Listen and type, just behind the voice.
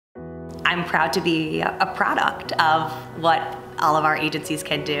I'm proud to be a product of what all of our agencies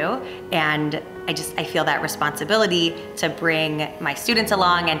can do, and I feel that responsibility to bring my students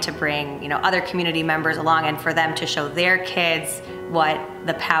along and to bring other community members along, and for them to show their kids what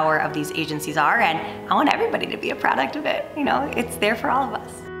the power of these agencies are, and I want everybody to be a product of it. It's there for all of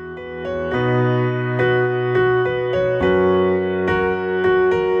us.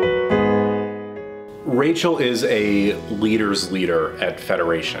 Rachel is a leader's leader at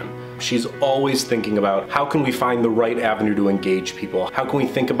Federation. She's always thinking about how can we find the right avenue to engage people? How can we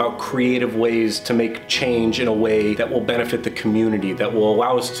think about creative ways to make change in a way that will benefit the community, that will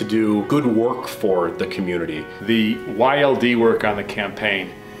allow us to do good work for the community? The YLD work on the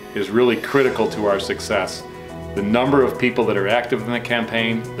campaign is really critical to our success. The number of people that are active in the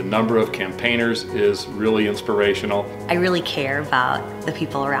campaign, the number of campaigners is really inspirational. I really care about the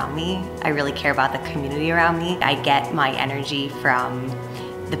people around me. I really care about the community around me. I get my energy from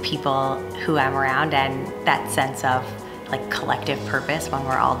the people who I'm around, and that sense of collective purpose when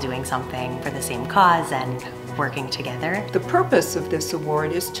we're all doing something for the same cause and working together. The purpose of this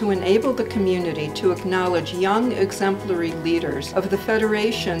award is to enable the community to acknowledge young exemplary leaders of the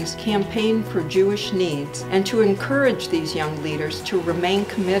Federation's Campaign for Jewish Needs, and to encourage these young leaders to remain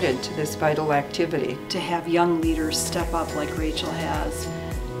committed to this vital activity. To have young leaders step up like Rachel has,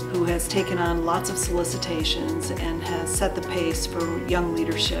 who has taken on lots of solicitations and has set the pace for young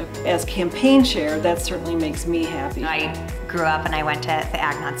leadership. As campaign chair, that certainly makes me happy. I grew up and I went to the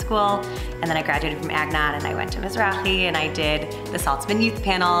Agnon School, and then I graduated from Agnon and I went to Mizrahi, and I did the Saltzman Youth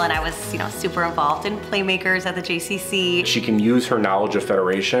Panel, and I was super involved in Playmakers at the JCC. She can use her knowledge of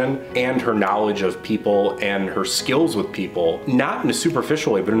Federation and her knowledge of people and her skills with people, not in a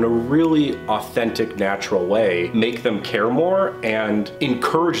superficial way, but in a really authentic, natural way, make them care more and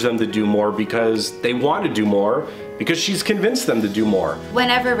encourage them to do more because they want to do more, because she's convinced them to do more.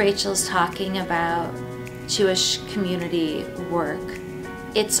 Whenever Rachel's talking about Jewish community work,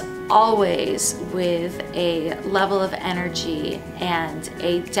 it's always with a level of energy and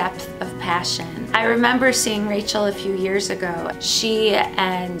a depth of passion. I remember seeing Rachel a few years ago. She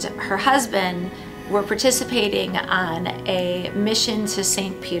and her husband were participating on a mission to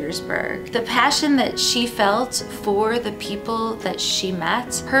St. Petersburg. The passion that she felt for the people that she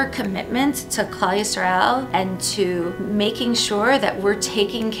met, her commitment to Klal Yisrael and to making sure that we're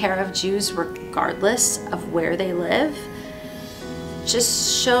taking care of Jews regardless of where they live,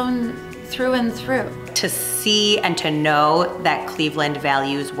 just shone through and through. To see and to know that Cleveland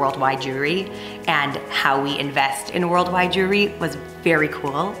values worldwide Jewry and how we invest in worldwide Jewry was very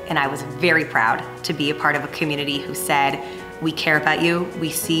cool, and I was very proud to be a part of a community who said, we care about you, we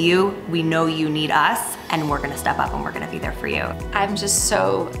see you, we know you need us, and we're gonna step up and we're gonna be there for you. I'm just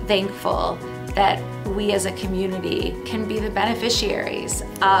so thankful that we as a community can be the beneficiaries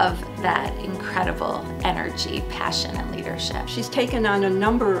of that incredible energy, passion, and leadership. She's taken on a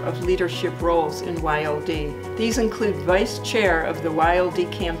number of leadership roles in YLD. These include Vice Chair of the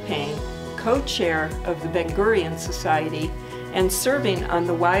YLD campaign, Co-Chair of the Ben-Gurion Society, and serving on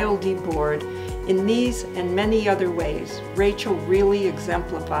the YLD board. In these and many other ways, Rachel really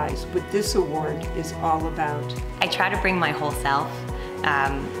exemplifies what this award is all about. I try to bring my whole self,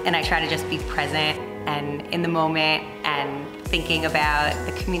 and I try to just be present and in the moment and thinking about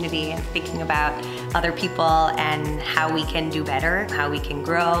the community and thinking about other people and how we can do better, how we can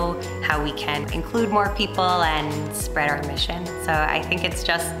grow, how we can include more people and spread our mission. So I think it's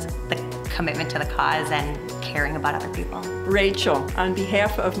just the commitment to the cause and caring about other people. Rachel, on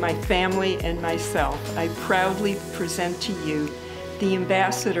behalf of my family and myself, I proudly present to you the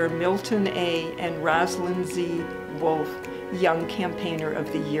Ambassador Milton A. and Roslyn Z. Wolf Young Campaigner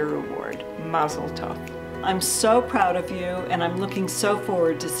of the Year Award. Mazel tov. I'm so proud of you, and I'm looking so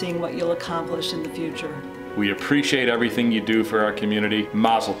forward to seeing what you'll accomplish in the future. We appreciate everything you do for our community.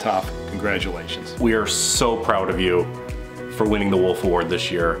 Mazel tov. Congratulations. We are so proud of you for winning the Wolf Award this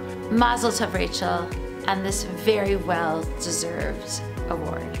year. Mazel tov, Rachel, on this very well-deserved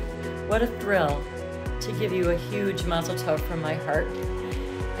award. What a thrill to give you a huge mazel tov from my heart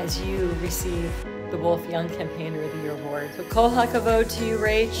as you receive the Wolf Young Campaigner of the Year Award. So kol hakavod to you,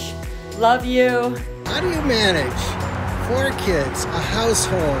 Rach. Love you. How do you manage 4 kids, a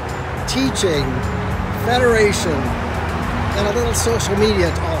household, teaching, Federation, and a little social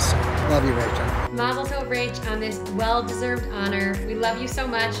media also? Love you, Rachel. Mazel tov, Rach, on this well-deserved honor. We love you so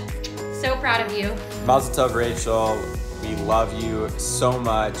much. So proud of you. Mazel tov, Rachel. We love you so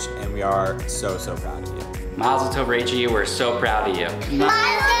much, and we are so, so proud of you. Mazel tov, Rachel. We're so proud of you.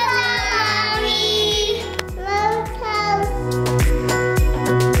 Mazel